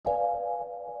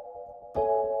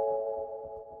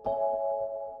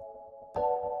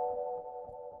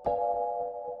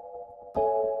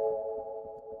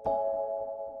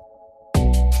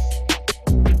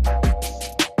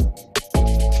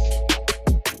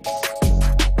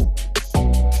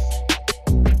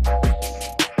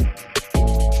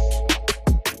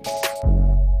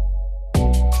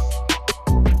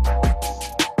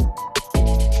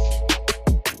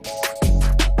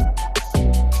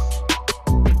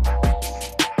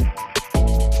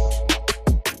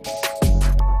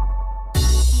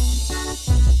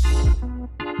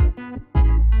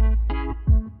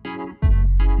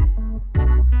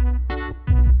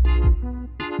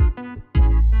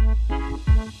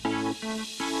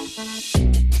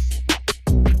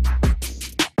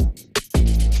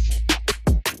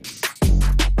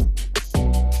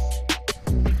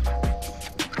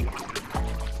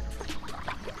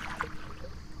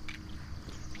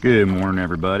Good morning,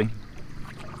 everybody.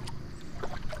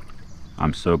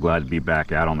 I'm so glad to be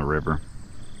back out on the river.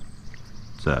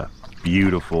 It's a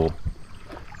beautiful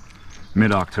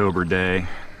mid-October day.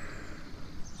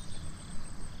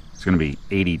 It's gonna be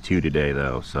 82 today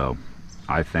though, so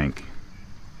I think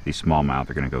these smallmouth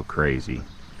are gonna go crazy.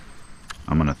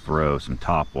 I'm gonna throw some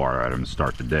top water at them to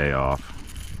start the day off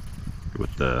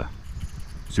with the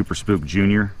Super Spook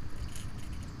Jr.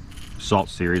 Salt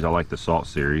series. I like the salt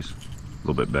series a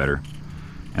little bit better.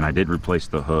 And I did replace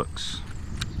the hooks.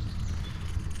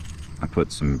 I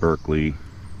put some Berkeley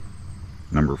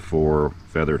number 4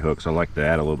 feathered hooks. I like to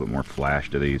add a little bit more flash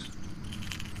to these.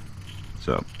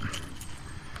 So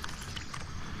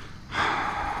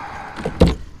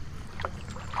I'm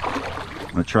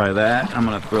gonna try that. I'm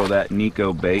gonna throw that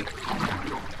Nikko bait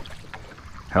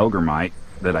Hellgrammite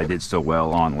that I did so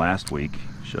well on last week.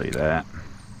 Show you that.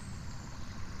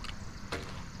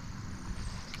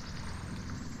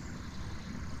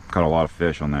 Caught a lot of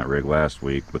fish on that rig last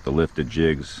week with the lifted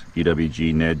jigs,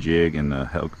 EWG Ned jig and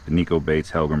the Nikko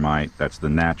baits Hellgrammite. That's the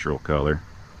natural color.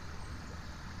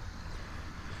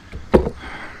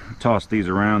 Tossed these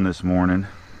around this morning.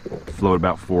 Float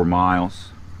about 4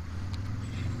 miles.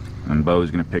 And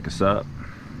Bo's gonna pick us up.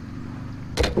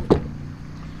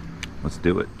 Let's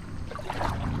do it.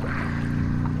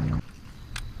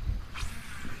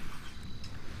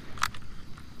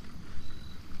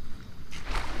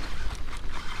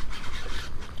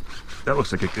 That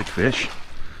looks like a good fish.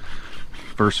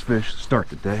 First fish to start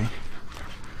the day.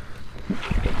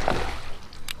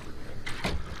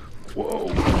 Whoa.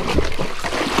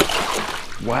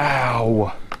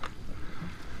 Wow.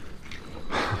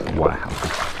 Wow.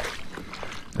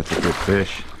 That's a good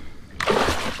fish.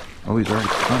 Oh, he's already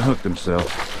unhooked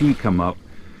himself. He come up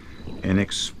and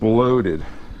exploded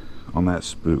on that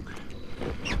spook.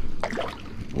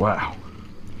 Wow.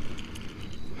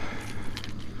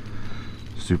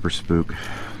 Super spook,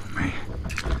 man.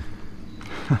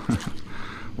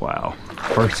 Wow,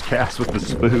 first cast with the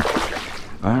spook.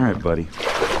 All right, buddy,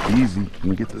 easy. Let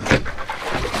me get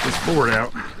this board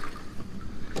out.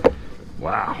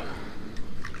 Wow.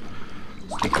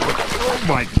 Oh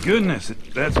my goodness,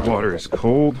 that water is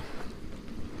cold.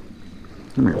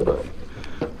 Come here, buddy.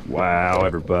 Wow,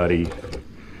 everybody.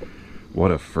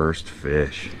 What a first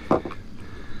fish.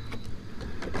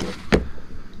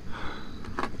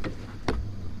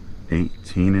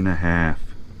 And a half.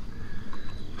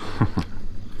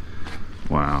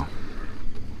 Wow.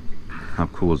 How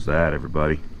cool is that,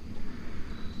 everybody?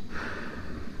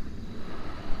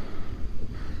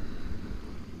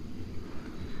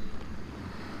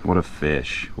 What a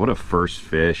fish. What a first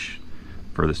fish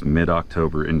for this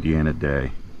mid-October Indiana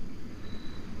day.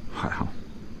 Wow.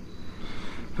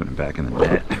 Put him back in the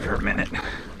net for a minute.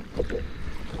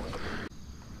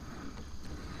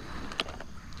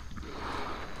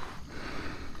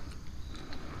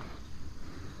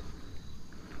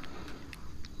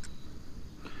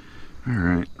 All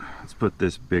right, let's put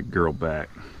this big girl back.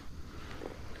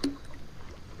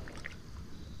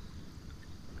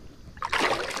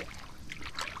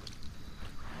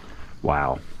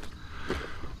 Wow,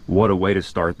 what a way to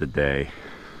start the day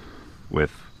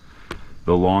with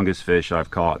the longest fish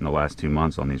I've caught in the last 2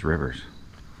 months on these rivers.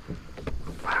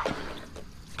 Wow,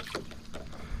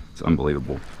 it's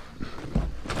unbelievable.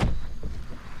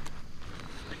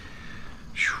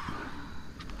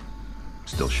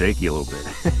 Still shaky a little bit.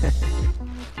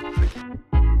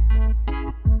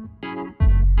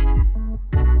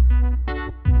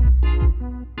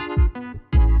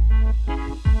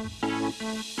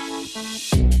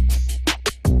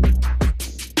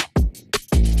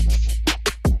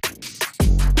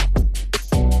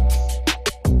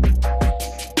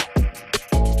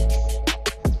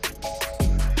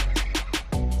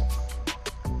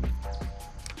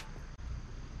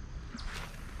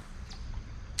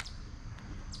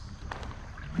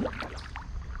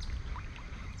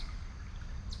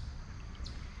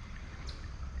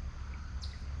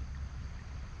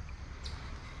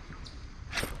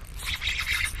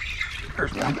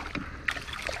 There's one.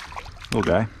 Little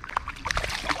guy.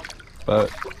 But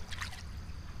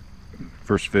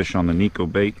first fish on the Nikko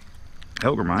bait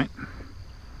Hellgrammite.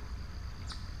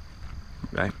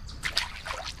 Okay.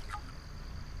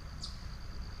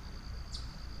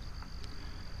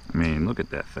 I mean, look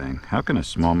at that thing. How can a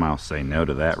smallmouth say no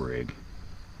to that rig?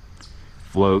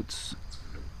 Floats,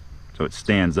 so it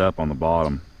stands up on the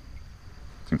bottom.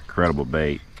 It's an incredible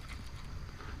bait.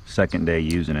 Second day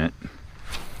using it.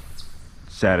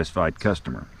 Satisfied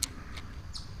customer.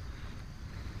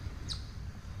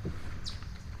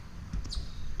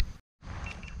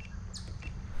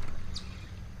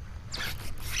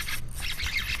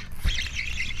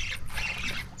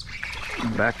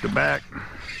 Back to back.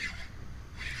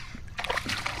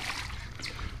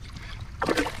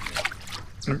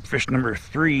 Fish number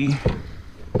 3.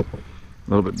 A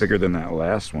little bit bigger than that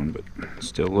last one, but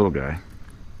still a little guy.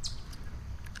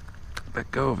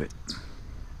 Let go of it.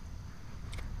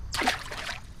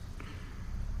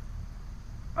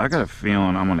 I got a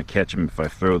feeling I'm gonna catch him if I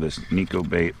throw this Nikko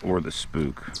bait or the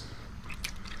spook.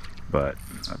 But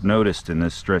I've noticed in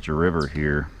this stretch of river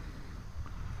here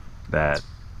that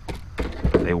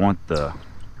they want the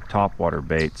topwater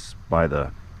baits by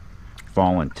the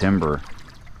fallen timber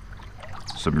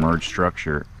submerged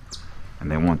structure,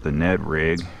 and they want the Ned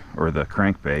rig or the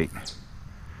crankbait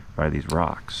by these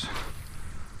rocks.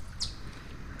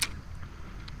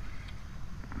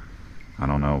 I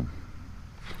don't know.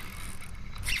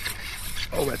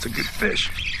 Oh, that's a good fish.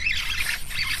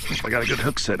 If I got a good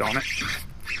hook set on it.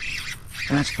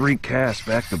 And that's 3 casts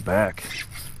back to back.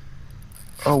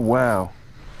 Oh, wow.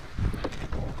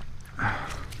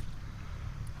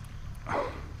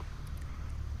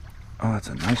 Oh, that's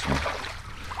a nice one.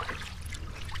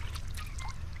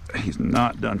 He's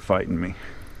not done fighting me.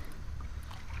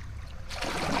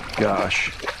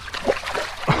 Gosh.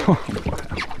 Oh, wow.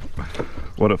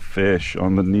 What a fish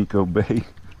on the Nikko bait.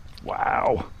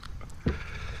 Wow.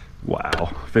 Wow.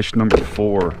 Fish number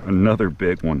 4. Another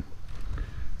big one.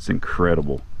 It's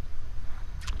incredible.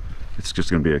 It's just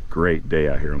going to be a great day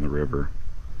out here on the river.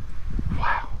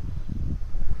 Wow.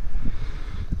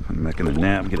 I'm making a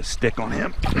nap and get a stick on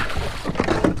him.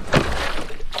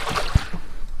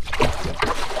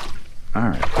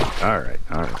 Alright.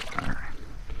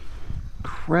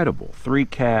 Incredible. 3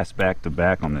 casts back to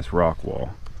back on this rock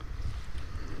wall.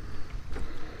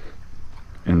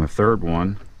 And the third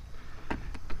one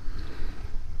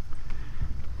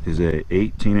is a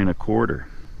 18 1/4.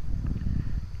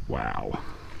 Wow.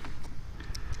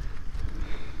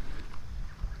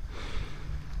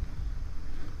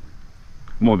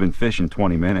 I've only been fishing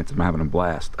 20 minutes. I'm having a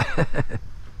blast. Look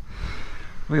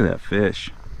at that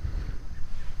fish.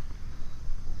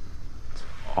 It's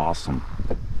awesome.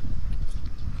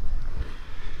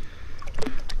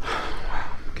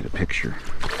 Get a picture.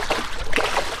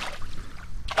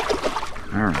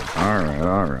 Alright.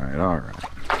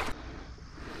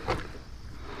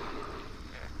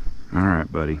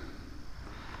 Alright, buddy.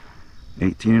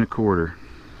 18 1/4.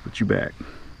 Put you back.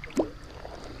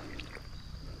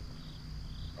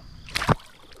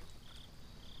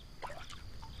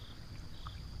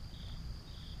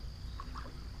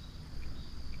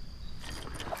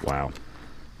 Wow.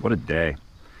 What a day.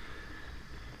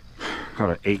 Caught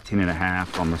an 18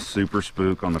 1/2 on the Super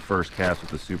Spook on the first cast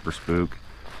with the Super Spook.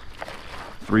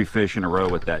 3 fish in a row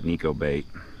with that Nikko bait.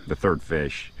 The third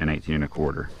fish, an 18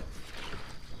 1/4.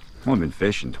 I've only been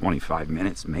fishing 25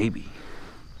 minutes, maybe.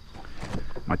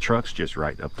 My truck's just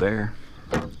right up there.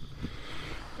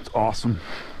 It's awesome.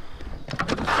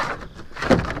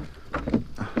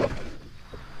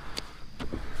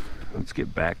 Let's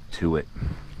get back to it.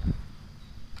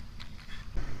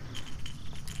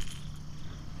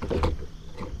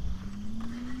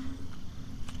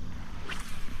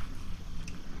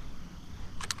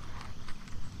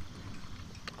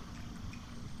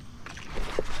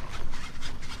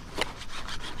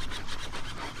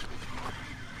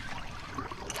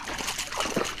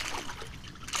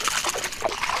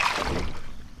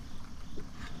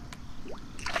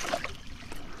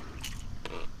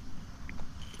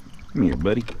 Come here,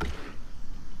 buddy.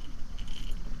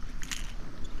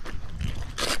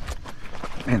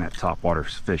 Man, that topwater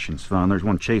fishing's fun. There's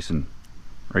one chasing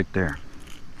right there.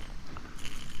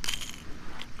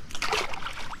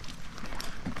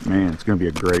 Man, it's gonna be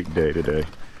a great day today.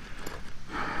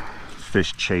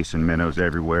 Fish chasing minnows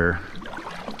everywhere.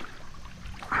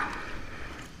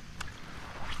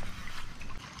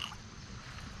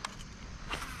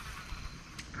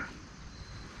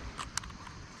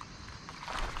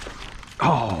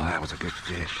 Oh, that was a good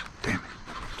fish. Damn it.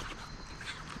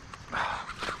 Oh,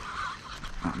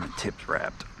 my tip's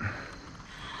wrapped.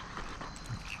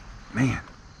 Man.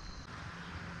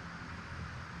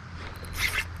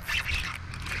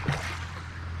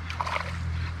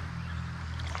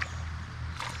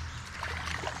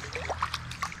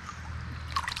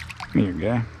 Come here,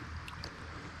 guy.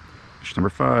 Fish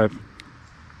number 5.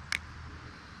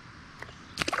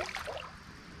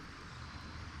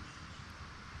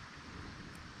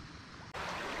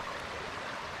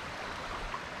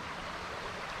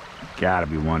 Gotta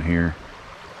be one here.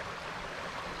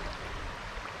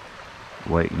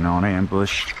 Waiting on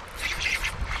ambush.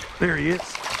 There he is.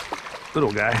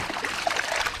 Little guy.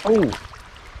 Oh!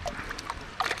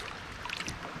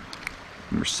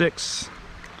 Number 6.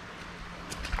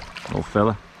 Little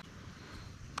fella.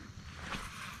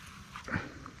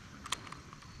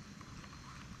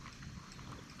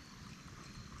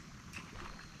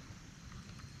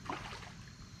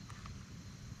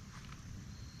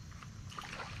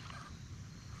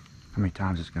 How many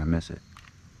times is it gonna miss it?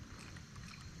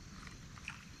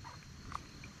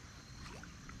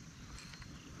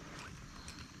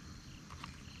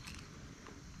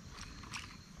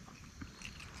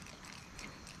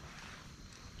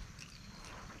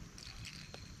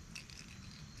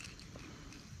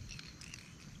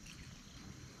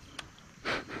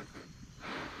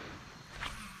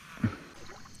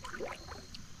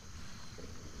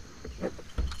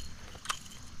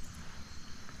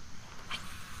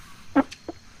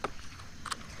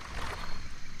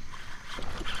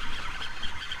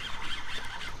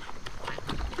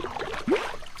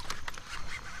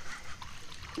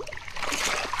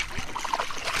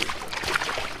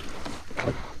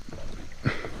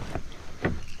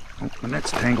 The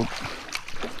net's tangled.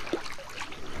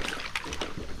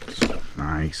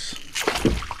 Nice.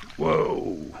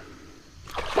 Whoa.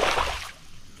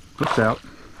 Hook's out.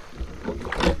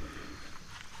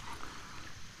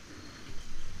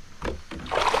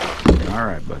 All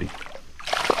right, buddy.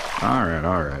 All right,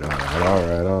 all right, all right, all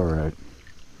right, all right.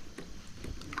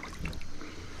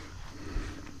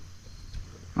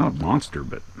 Not a monster,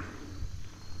 but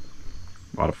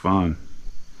a lot of fun.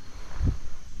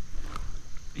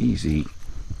 Easy.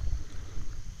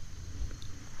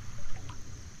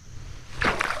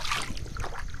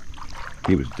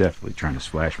 He was definitely trying to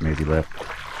slash me as he left.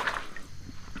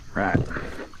 Right.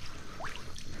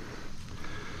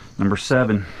 Number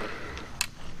 7.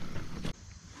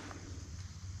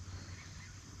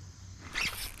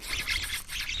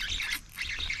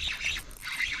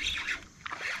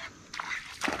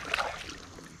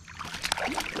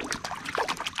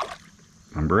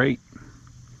 Number 8.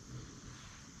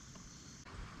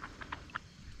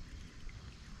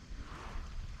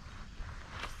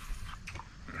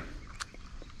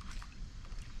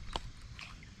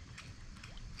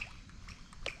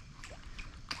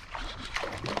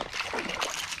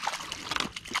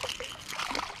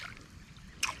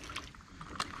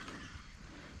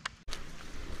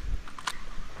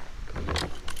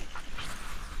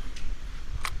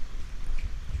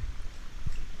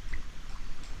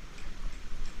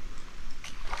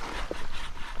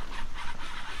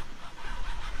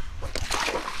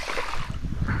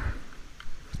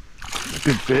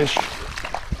 Good fish.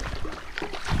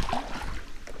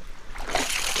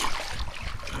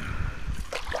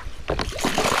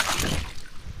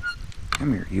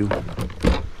 Come here, you.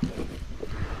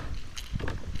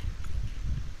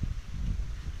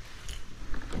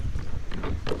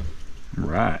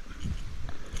 Right.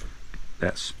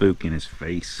 That spook in his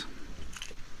face.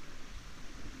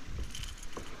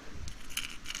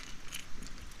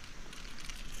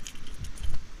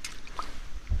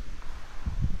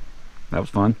 That was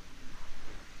fun.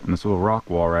 On this little rock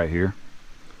wall right here.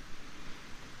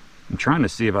 I'm trying to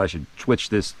see if I should switch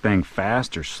this thing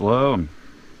fast or slow.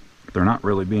 They're not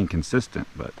really being consistent,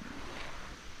 but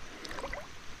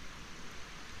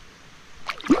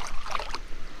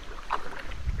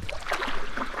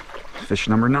fish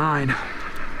number 9.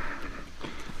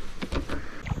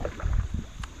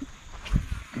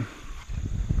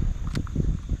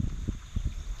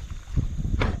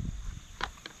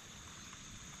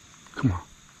 Come on.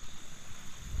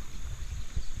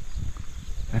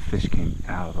 That fish came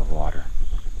out of the water.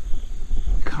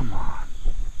 Come on.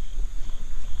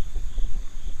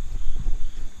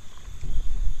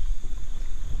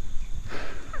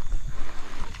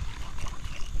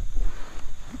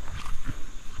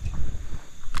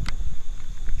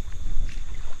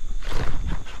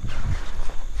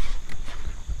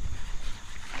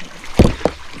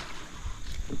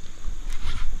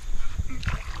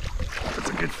 That's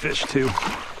a good fish too.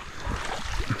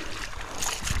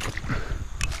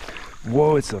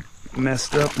 Whoa, it's a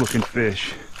messed up looking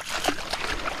fish.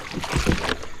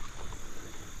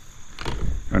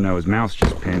 Oh no, his mouth's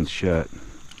just pinned shut.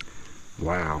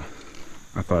 Wow.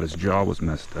 I thought his jaw was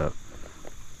messed up.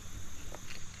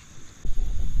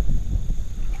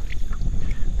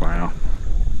 Wow.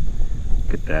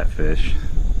 Look at that fish.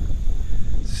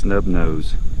 Snub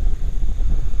nose.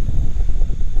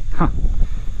 Huh.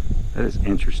 That is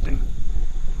interesting.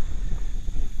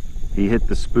 He hit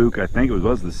the spook, I think it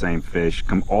was the same fish,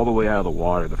 come all the way out of the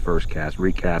water the first cast,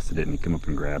 recasted it, and he came up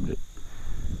and grabbed it.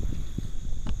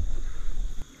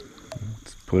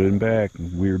 Let's put him back,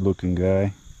 weird looking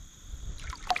guy.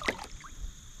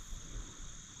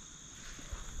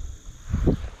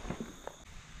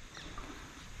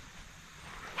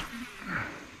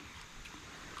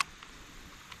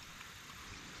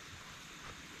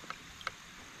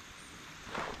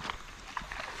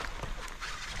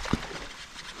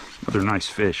 Another nice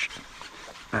fish.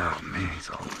 Oh man, he's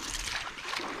all...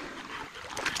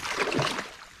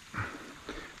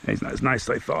 He's not as nice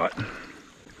as I thought.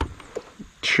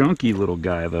 Chunky little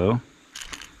guy though.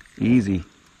 Easy.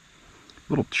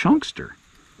 Little chunkster.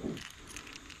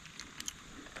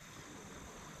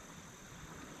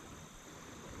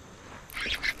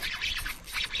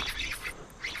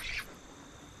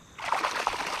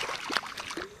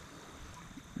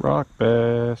 Rock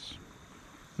bass.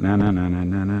 Na na na na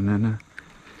na na na na.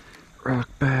 Rock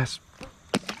bass.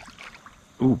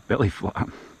 Ooh, belly flop.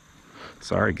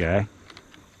 Sorry, guy.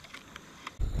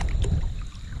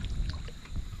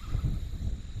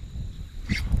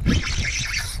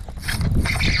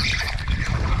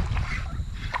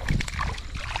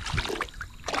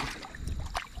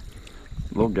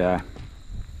 Little guy.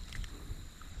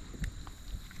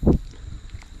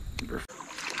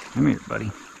 Come here,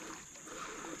 buddy.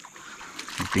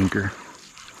 Dinker.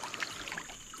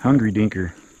 Hungry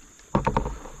dinker.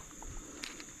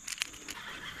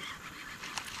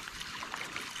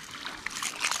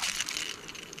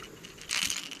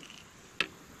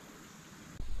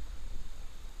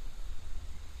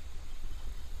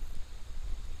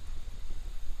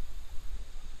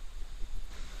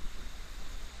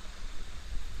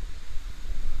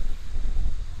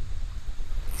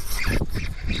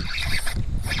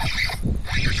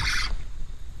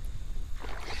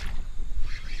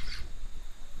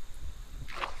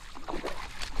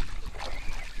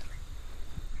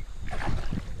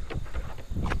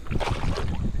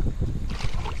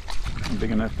 Big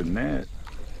enough to net.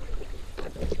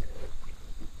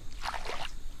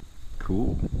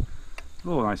 Cool.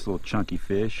 Oh, nice little chunky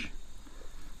fish.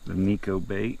 The Nikko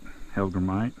bait,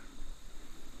 Hellgrammite.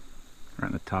 Right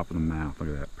in the top of the mouth. Look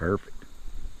at that. Perfect.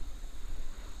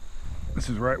 This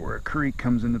is right where a creek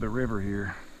comes into the river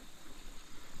here.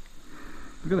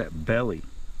 Look at that belly.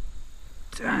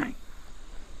 Dang.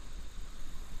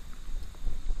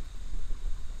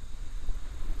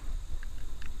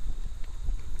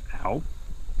 Ow.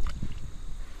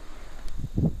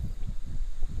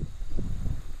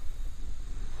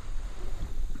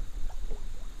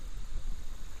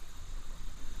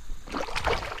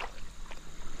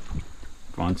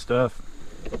 Fun stuff.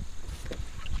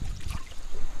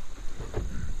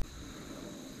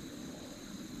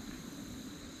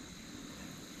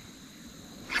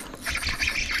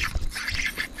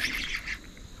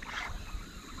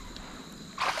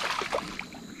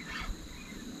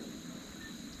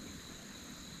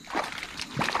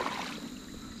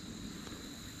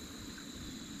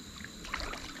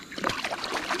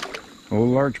 Oh,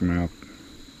 largemouth.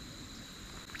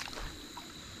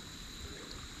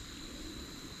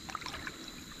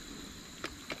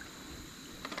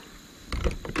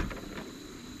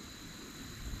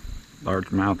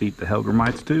 Largemouth eat the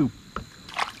Hellgrammites too.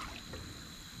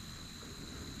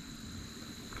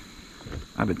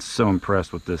 I've been so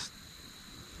impressed with this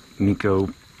Nikko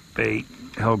bait,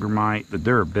 Hellgrammite. The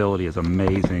durability is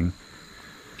amazing.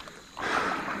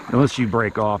 Unless you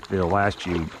break off, they'll last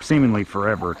you seemingly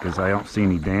forever because I don't see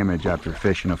any damage after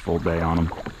fishing a full day on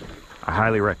them. I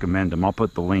highly recommend them. I'll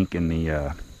put the link in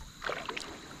the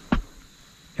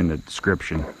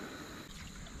description.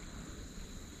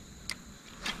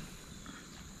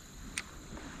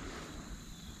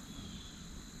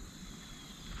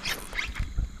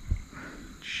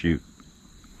 Shoot.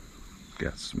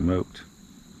 Got smoked.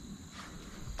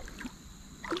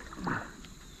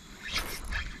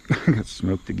 Got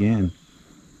smoked again.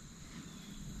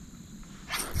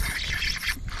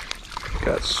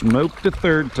 Got smoked a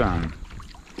third time.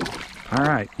 All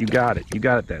right, you got it. You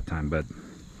got it that time, bud.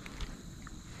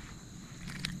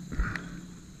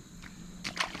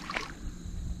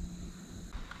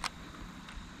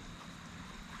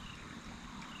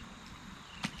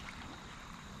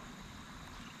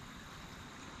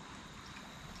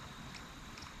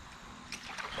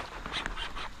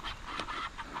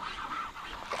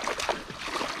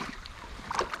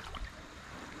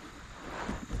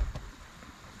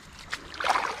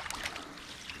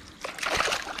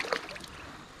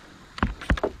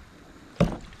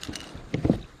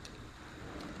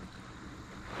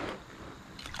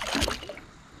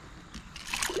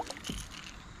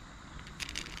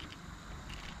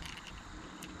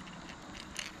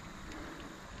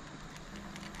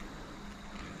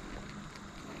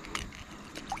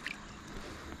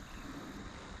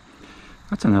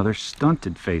 That's another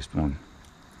stunted faced one.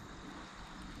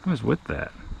 What is with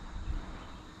that?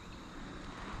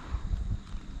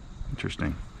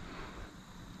 Interesting.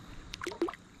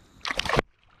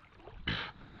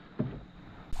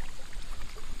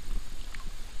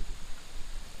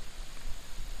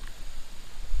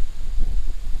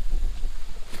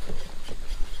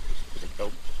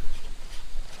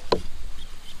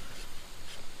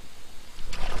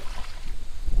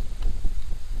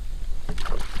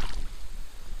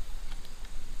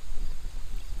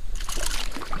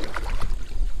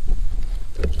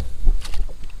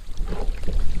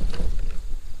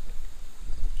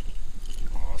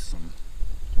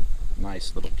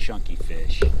 Nice little chunky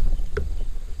fish.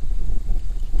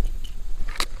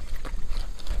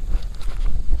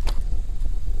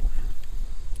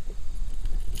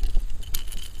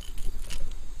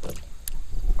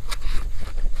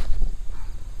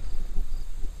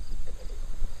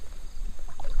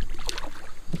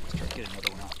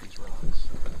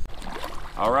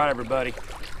 All right, everybody.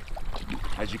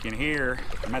 As you can hear,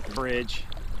 I'm at the bridge.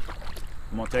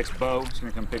 I'm gonna text Bo. He's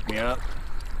gonna come pick me up.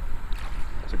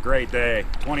 It's a great day.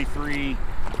 23,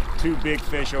 2 big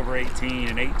fish over 18,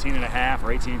 an 18 and a half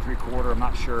or 18 and 3/4, I'm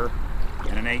not sure,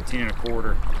 and an 18 and a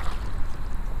quarter.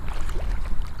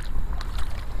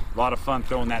 A lot of fun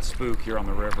throwing that spook here on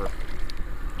the river.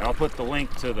 And I'll put the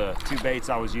link to the 2 baits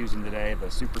I was using today,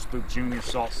 the Super Spook Jr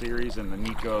Salt Series and the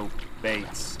Nikko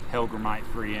baits, Hellgrammite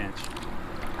 3-inch.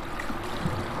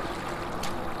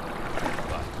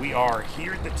 We are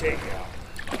here at the takeout.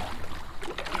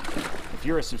 If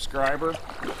you're a subscriber,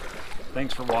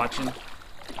 thanks for watching.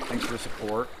 Thanks for the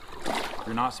support. If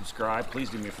you're not subscribed, please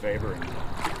do me a favor and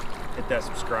hit that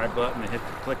subscribe button and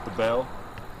click the bell.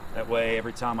 That way,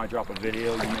 every time I drop a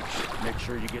video, you make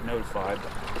sure you get notified.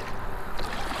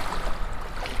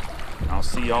 I'll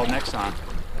see y'all next time.